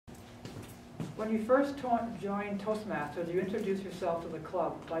When you first joined Toastmasters, you introduce yourself to the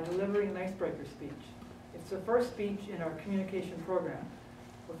club by delivering an icebreaker speech. It's the first speech in our communication program.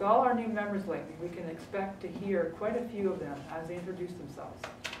 With all our new members lately, we can expect to hear quite a few of them as they introduce themselves.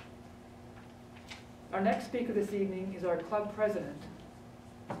 Our next speaker this evening is our club president,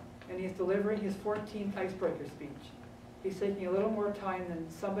 and he is delivering his 14th icebreaker speech. He's taking a little more time than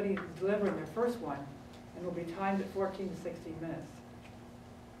somebody delivering their first one, and will be timed at 14 to 16 minutes.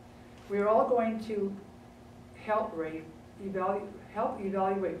 We are all going to help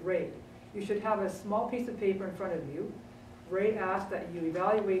evaluate Ray. You should have a small piece of paper in front of you. Ray asks that you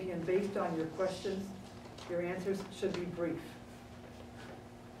evaluate him based on your questions. Your answers should be brief.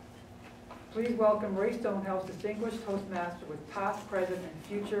 Please welcome Ray Stonehouse, Distinguished Toastmaster with past, present, and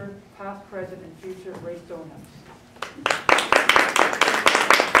future Ray Stonehouse.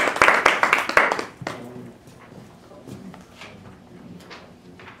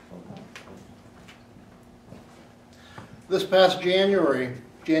 This past January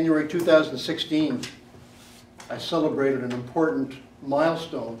 2016, I celebrated an important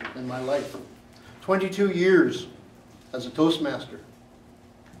milestone in my life. 22 years as a Toastmaster.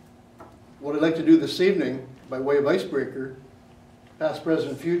 What I'd like to do this evening, by way of icebreaker, past,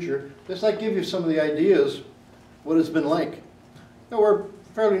 present, future, just like give you some of the ideas what it's been like. Now, we're a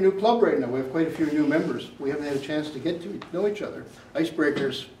fairly new club right now. We have quite a few new members. We haven't had a chance to get to know each other.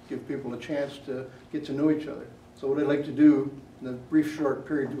 Icebreakers give people a chance to get to know each other. So what I'd like to do in the brief short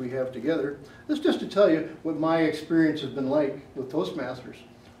period that we have together is just to tell you what my experience has been like with Toastmasters.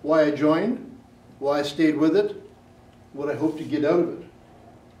 Why I joined, why I stayed with it, what I hope to get out of it.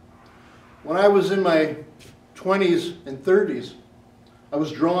 When I was in my 20s and 30s, I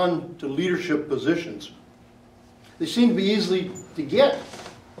was drawn to leadership positions. They seemed to be easy to get.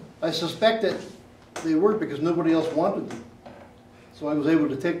 I suspect that they weren't because nobody else wanted them. So I was able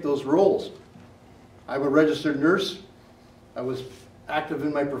to take those roles. I'm a registered nurse. I was active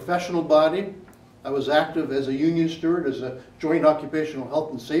in my professional body. I was active as a union steward, as a joint occupational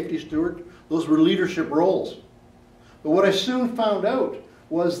health and safety steward. Those were leadership roles. But what I soon found out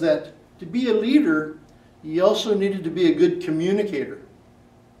was that to be a leader, you also needed to be a good communicator.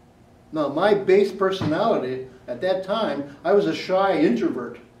 Now, my base personality at that time, I was a shy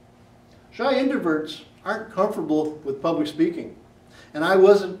introvert. Shy introverts aren't comfortable with public speaking. And I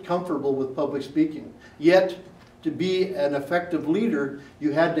wasn't comfortable with public speaking. Yet, to be an effective leader,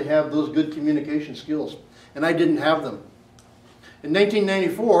 you had to have those good communication skills. And I didn't have them. In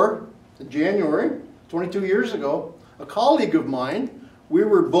 1994, in January, 22 years ago, a colleague of mine, we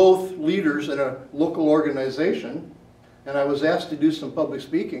were both leaders in a local organization, and I was asked to do some public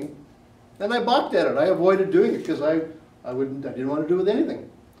speaking, and I balked at it. I avoided doing it because I didn't want to do with anything.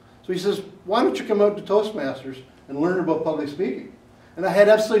 So he says, why don't you come out to Toastmasters and learn about public speaking? And I had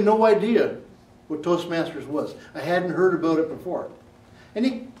absolutely no idea what Toastmasters was. I hadn't heard about it before. And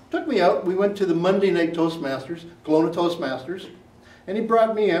he took me out. We went to the Monday night Toastmasters, Kelowna Toastmasters, and he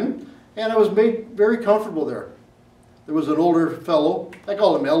brought me in, and I was made very comfortable there. There was an older fellow. I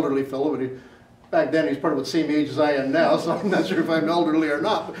call him elderly fellow, but back then he's probably the same age as I am now, so I'm not sure if I'm elderly or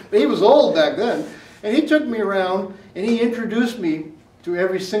not. But he was old back then. And he took me around, and he introduced me to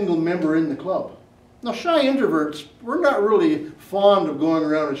every single member in the club. Now, shy introverts, we're not really fond of going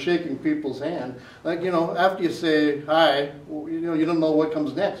around and shaking people's hand. Like, you know, after you say hi, you don't know what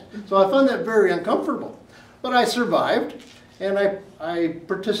comes next. So I found that very uncomfortable. But I survived, and I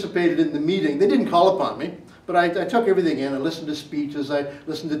participated in the meeting. They didn't call upon me, but I took everything in. I listened to speeches, I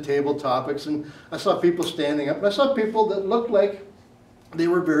listened to table topics, and I saw people standing up. And I saw people that looked like they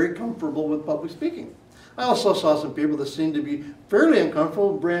were very comfortable with public speaking. I also saw some people that seemed to be fairly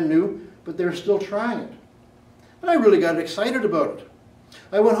uncomfortable, brand new, but they were still trying it. And I really got excited about it.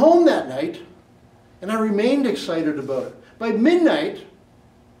 I went home that night, and I remained excited about it. By midnight,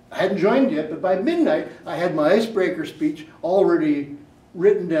 I hadn't joined yet, but by midnight, I had my icebreaker speech already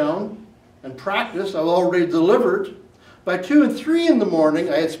written down and practiced. I was already delivered. By 2 and 3 in the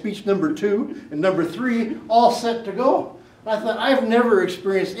morning, I had speech number 2 and number 3 all set to go. I thought, I've never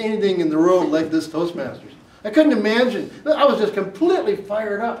experienced anything in the world like this Toastmasters. I couldn't imagine. I was just completely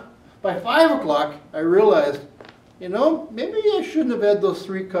fired up. By 5 o'clock, I realized, you know, maybe I shouldn't have had those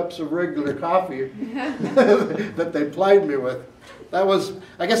 3 cups of regular coffee that they plied me with. That was,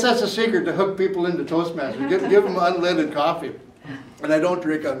 I guess that's a secret to hook people into Toastmasters. Give them unleaded coffee. And I drink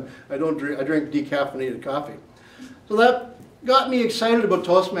decaffeinated coffee. So that got me excited about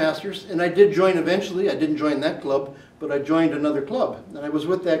Toastmasters, and I did join eventually. I didn't join that club, but I joined another club. And I was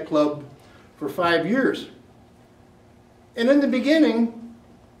with that club for 5 years. And in the beginning,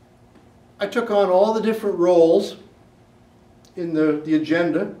 I took on all the different roles in the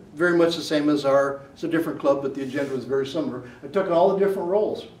agenda, very much the same as it's a different club, but the agenda was very similar. I took all the different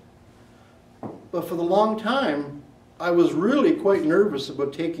roles. But for the long time, I was really quite nervous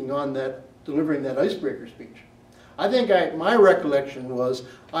about delivering that icebreaker speech. I think my recollection was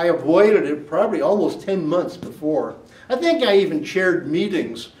I avoided it probably almost 10 months before. I think I even chaired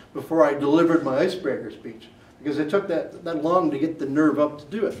meetings before I delivered my icebreaker speech, because it took that long to get the nerve up to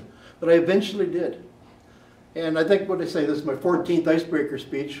do it. But I eventually did. And I think this is my 14th icebreaker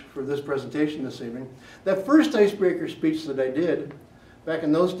speech for this presentation this evening. That first icebreaker speech that I did, back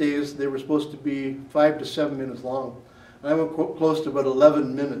in those days, they were supposed to be 5 to 7 minutes long. And I went close to about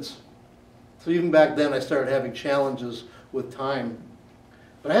 11 minutes. So even back then, I started having challenges with time.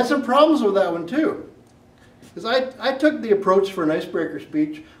 But I had some problems with that one too. Because I took the approach for an icebreaker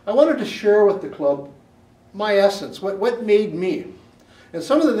speech. I wanted to share with the club my essence, what made me. And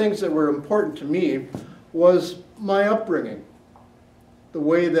some of the things that were important to me was my upbringing, the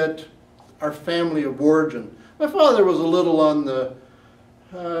way that our family of origin. My father was a little on the,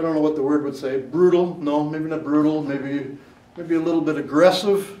 I don't know what the word would say, brutal. No, maybe not brutal, maybe a little bit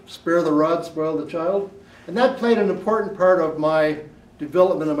aggressive, spare the rod, spoil the child. And that played an important part of my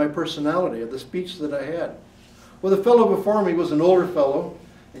development of my personality, of the speech that I had. Well, the fellow before me was an older fellow,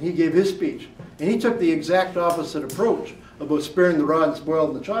 and he gave his speech. And he took the exact opposite approach about sparing the rod and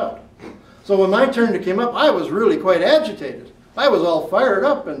spoiling the child. So when my turn came up, I was really quite agitated. I was all fired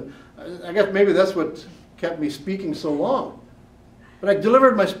up, and I guess maybe that's what kept me speaking so long. But I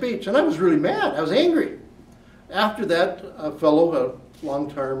delivered my speech, and I was really mad. I was angry. After that, a fellow, a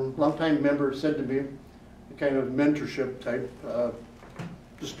long-time member, said to me, a kind of mentorship type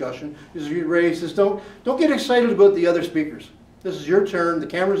discussion, he says, don't get excited about the other speakers. This is your turn. The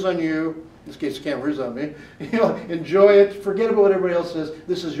camera's on you. In this case, the camera is on me. Enjoy it. Forget about what everybody else says.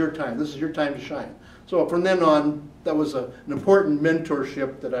 This is your time. This is your time to shine. So from then on, that was an important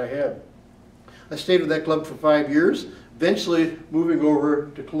mentorship that I had. I stayed with that club for 5 years, eventually moving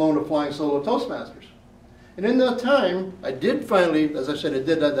over to Kelowna Flying Solo Toastmasters. And in that time, I did finally, as I said, I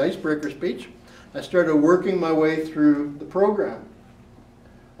did that icebreaker speech. I started working my way through the program.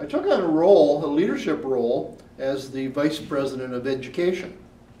 I took on a leadership role, as the Vice President of Education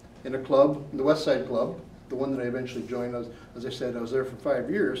in a club, the West Side Club, the one that I eventually joined. As I said, I was there for 5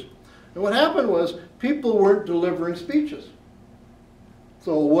 years. And what happened was people weren't delivering speeches.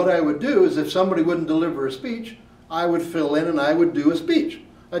 So what I would do is if somebody wouldn't deliver a speech, I would fill in and I would do a speech.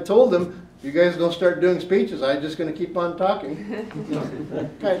 I told them, you guys don't start doing speeches, I'm just going to keep on talking.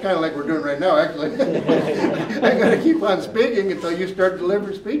 Kind of like we're doing right now, actually. I'm going to keep on speaking until you start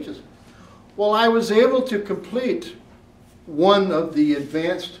delivering speeches. Well, I was able to complete one of the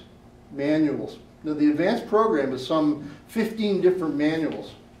advanced manuals. Now, the advanced program is some 15 different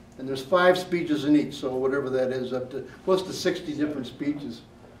manuals, and there's 5 speeches in each, so whatever that is, up to close to 60 different speeches.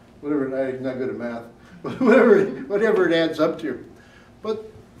 Whatever, I'm not good at math, but whatever it adds up to.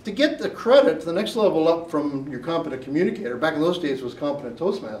 But to get the credit, the next level up from your competent communicator, back in those days it was competent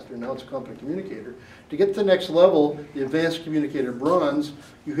Toastmaster, now it's competent communicator. To get to the next level, the advanced communicator bronze,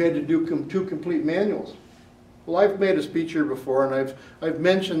 you had to do 2 complete manuals. Well, I've made a speech here before, and I've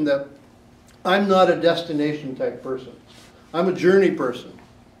mentioned that I'm not a destination type person. I'm a journey person.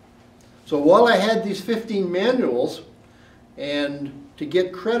 So while I had these 15 manuals, and to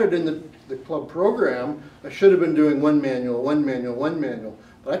get credit in the club program, I should have been doing one manual, one manual, one manual.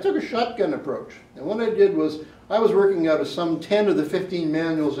 But I took a shotgun approach. And what I did was, I was working out of some 10 of the 15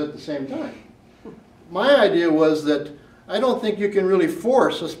 manuals at the same time. My idea was that I don't think you can really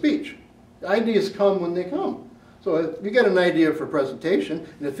force a speech. Ideas come when they come. So if you get an idea for presentation,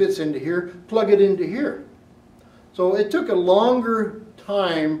 and it fits into here, plug it into here. So it took a longer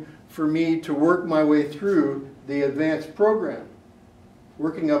time for me to work my way through the advanced program.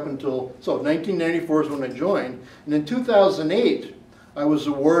 Working up until, so 1994 is when I joined, and in 2008, I was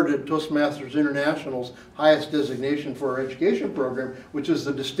awarded Toastmasters International's highest designation for our education program, which is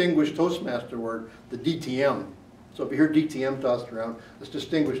the Distinguished Toastmaster Award, the DTM. So if you hear DTM tossed around, it's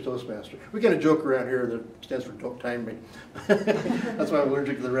Distinguished Toastmaster. We kind of joke around here that stands for Don't Time Me. That's why I'm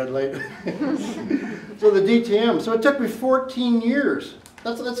allergic to the red light. So the DTM, so it took me 14 years.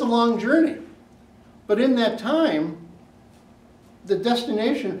 That's a long journey. But in that time, the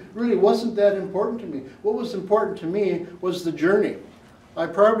destination really wasn't that important to me. What was important to me was the journey. I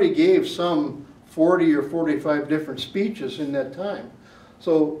probably gave some 40 or 45 different speeches in that time.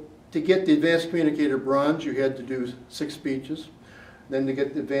 So to get the Advanced Communicator Bronze, you had to do 6 speeches. Then to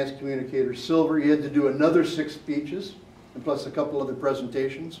get the Advanced Communicator Silver, you had to do another 6 speeches, and plus a couple other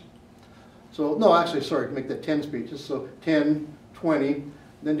presentations. So, no, actually, sorry, make that 10 speeches. So 10, 20,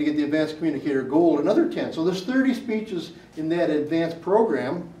 Then to get the Advanced Communicator Gold, another 10. So there's 30 speeches in that advanced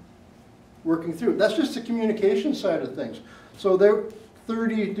program working through. That's just the communication side of things. So there are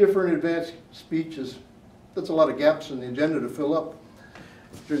 30 different advanced speeches. That's a lot of gaps in the agenda to fill up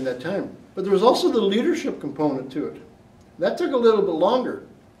during that time. But there was also the leadership component to it. That took a little bit longer.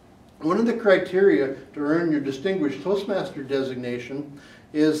 One of the criteria to earn your Distinguished Toastmaster designation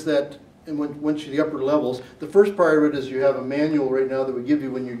is that, and once you're the upper levels, the first part of it is you have a manual right now that we give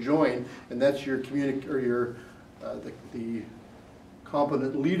you when you join, and that's your the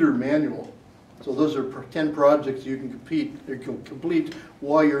competent leader manual. So those are 10 projects you can complete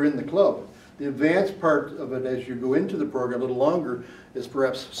while you're in the club. The advanced part of it as you go into the program a little longer is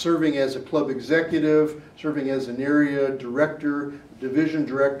perhaps serving as a club executive, serving as an area director, division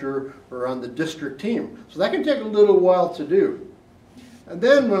director, or on the district team. So that can take a little while to do. And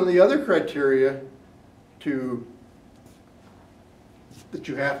then one of the other criteria that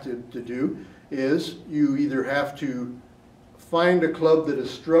you have to do is you either have to find a club that is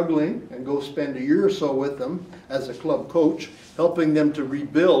struggling and go spend a year or so with them as a club coach, helping them to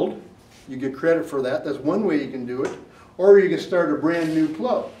rebuild. You get credit for that. That's one way you can do it. Or you can start a brand new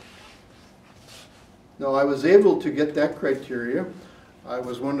club. Now, I was able to get that criteria. I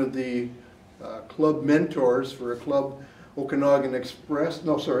was one of the club mentors for a club, Okanagan Advanced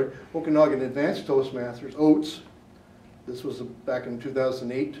Toastmasters, OATS. This was back in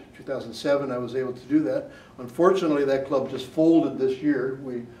 2008, 2007, I was able to do that. Unfortunately, that club just folded this year.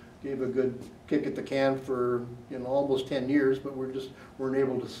 We gave a good kick at the can for almost 10 years, but we just weren't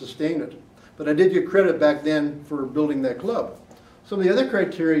able to sustain it. But I did get credit back then for building that club. Some of the other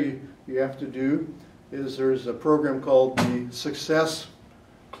criteria you have to do is there's a program called the Success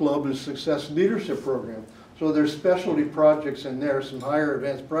Club and Success Leadership Program. So there's specialty projects in there, some higher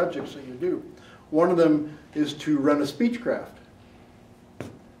advanced projects that you do. One of them is to run a speechcraft.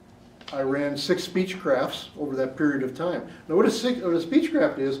 I ran 6 speechcrafts over that period of time. Now what a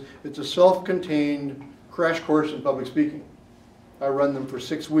speechcraft is, it's a self-contained crash course in public speaking. I run them for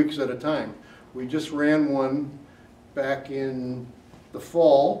 6 weeks at a time. We just ran one back in the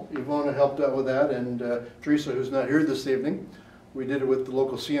fall. Ivona helped out with that, and Teresa, who's not here this evening, we did it with the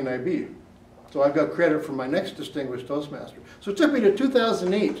local CNIB. So I've got credit for my next Distinguished Toastmaster. So it took me to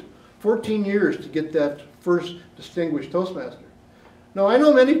 2008, 14 years to get that first Distinguished Toastmaster. Now I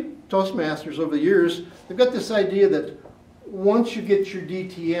know many Toastmasters over the years, they've got this idea that once you get your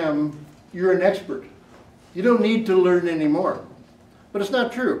DTM, you're an expert. You don't need to learn anymore. But it's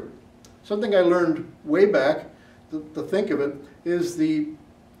not true. Something I learned way back, to think of it, is the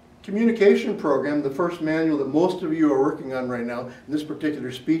communication program, the first manual that most of you are working on right now, and this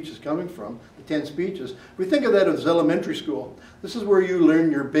particular speech is coming from, the 10 speeches. We think of that as elementary school. This is where you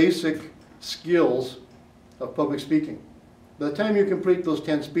learn your basic skills of public speaking. By the time you complete those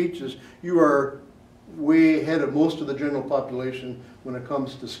 10 speeches, you are way ahead of most of the general population when it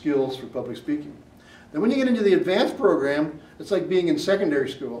comes to skills for public speaking. Then when you get into the advanced program, it's like being in secondary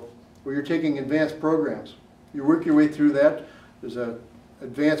school, where you're taking advanced programs. You work your way through that. There's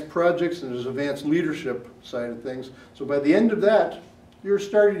advanced projects and there's advanced leadership side of things. So by the end of that, you're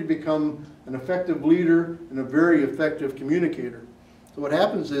starting to become an effective leader and a very effective communicator. So what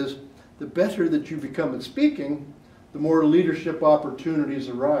happens is, the better that you become at speaking, the more leadership opportunities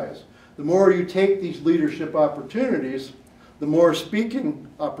arise. The more you take these leadership opportunities, the more speaking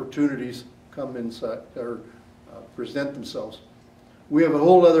opportunities come inside or present themselves. We have a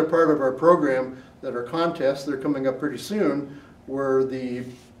whole other part of our program that are contests. They're coming up pretty soon, where the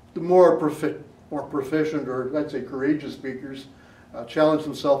more proficient, or I'd say courageous speakers challenge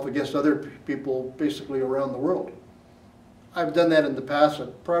themselves against other people basically around the world. I've done that in the past.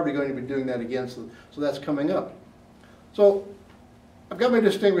 I'm probably going to be doing that again, so that's coming up. So I've got my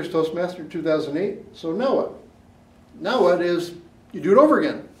Distinguished Toastmaster in 2008, so now what? Now what is, you do it over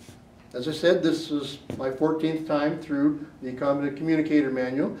again. As I said, this is my 14th time through the Competent Communicator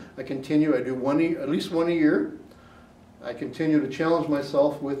Manual. I continue, I do at least one a year. I continue to challenge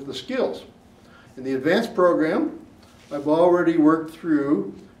myself with the skills. In the advanced program, I've already worked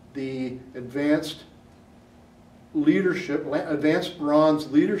through the Advanced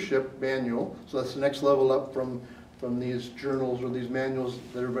Bronze Leadership Manual. So that's the next level up from these journals or these manuals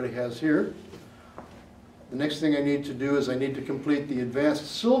that everybody has here. The next thing I need to do is I need to complete the Advanced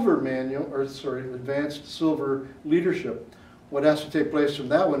Silver Advanced Silver Leadership. What has to take place from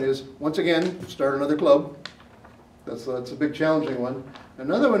that one is, once again, start another club. That's a big challenging one.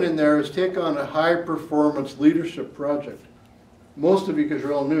 Another one in there is take on a high performance leadership project. Most of you, because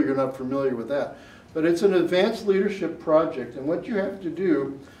you're all new, you're not familiar with that. But it's an advanced leadership project, and what you have to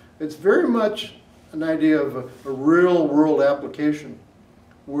do, it's very much an idea of a real world application.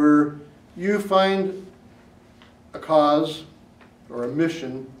 where you find a cause or a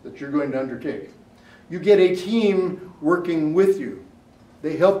mission that you're going to undertake. You get a team working with you.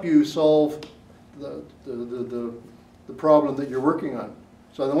 They help you solve the problem that you're working on.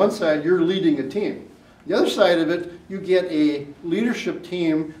 So on the one side, you're leading a team. The other side of it, you get a leadership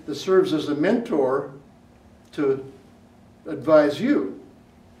team that serves as a mentor to advise you.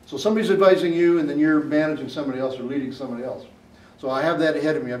 So somebody's advising you, and then you're managing somebody else or leading somebody else. So I have that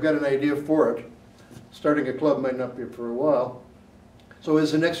ahead of me. I've got an idea for it. Starting a club might not be for a while. So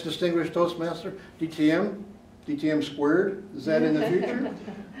is the next distinguished Toastmaster DTM? DTM squared? Is that in the future?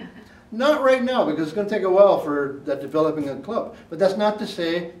 Not right now, because it's going to take a while for that developing a club. But that's not to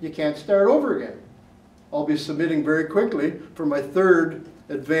say you can't start over again. I'll be submitting very quickly for my third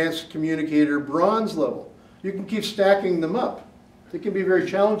advanced communicator bronze level. You can keep stacking them up. It can be very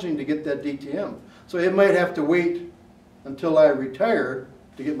challenging to get that DTM. So it might have to wait until I retire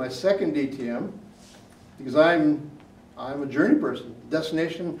to get my second DTM, because I'm a journey person.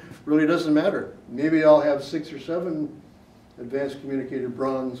 Destination really doesn't matter. Maybe I'll have 6 or 7 advanced communicator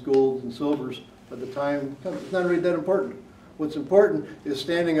bronze, golds, and silvers by the time comes. It's not really that important. What's important is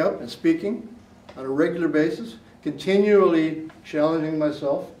standing up and speaking on a regular basis, continually challenging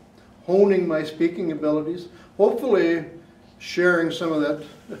myself, honing my speaking abilities, hopefully sharing some of that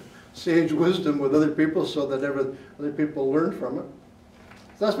sage wisdom with other people so that other people learn from it.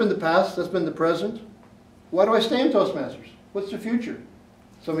 So that's been the past, that's been the present. Why do I stay in Toastmasters? What's the future?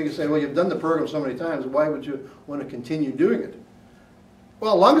 Somebody can say, well, you've done the program so many times, why would you want to continue doing it?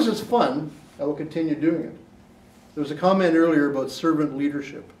 Well, as long as it's fun, I will continue doing it. There was a comment earlier about servant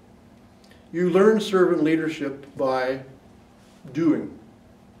leadership. You learn servant leadership by doing.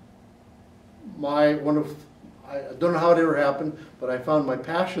 I don't know how it ever happened, but I found my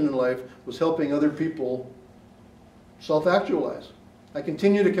passion in life was helping other people self-actualize. I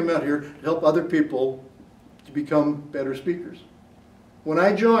continue to come out here to help other people to become better speakers. When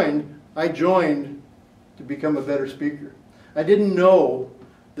I joined to become a better speaker. I didn't know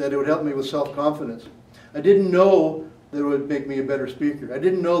that it would help me with self-confidence. I didn't know that it would make me a better speaker. I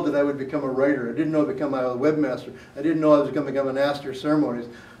didn't know that I would become a writer. I didn't know I would become a webmaster. I didn't know I was going to become an master of ceremonies.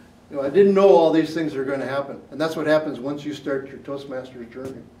 I didn't know all these things are going to happen. And that's what happens once you start your Toastmasters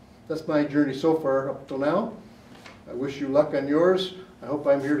journey. That's my journey so far up till now. I wish you luck on yours. I hope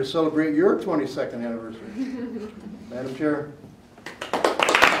I'm here to celebrate your 22nd anniversary. Madam Chair.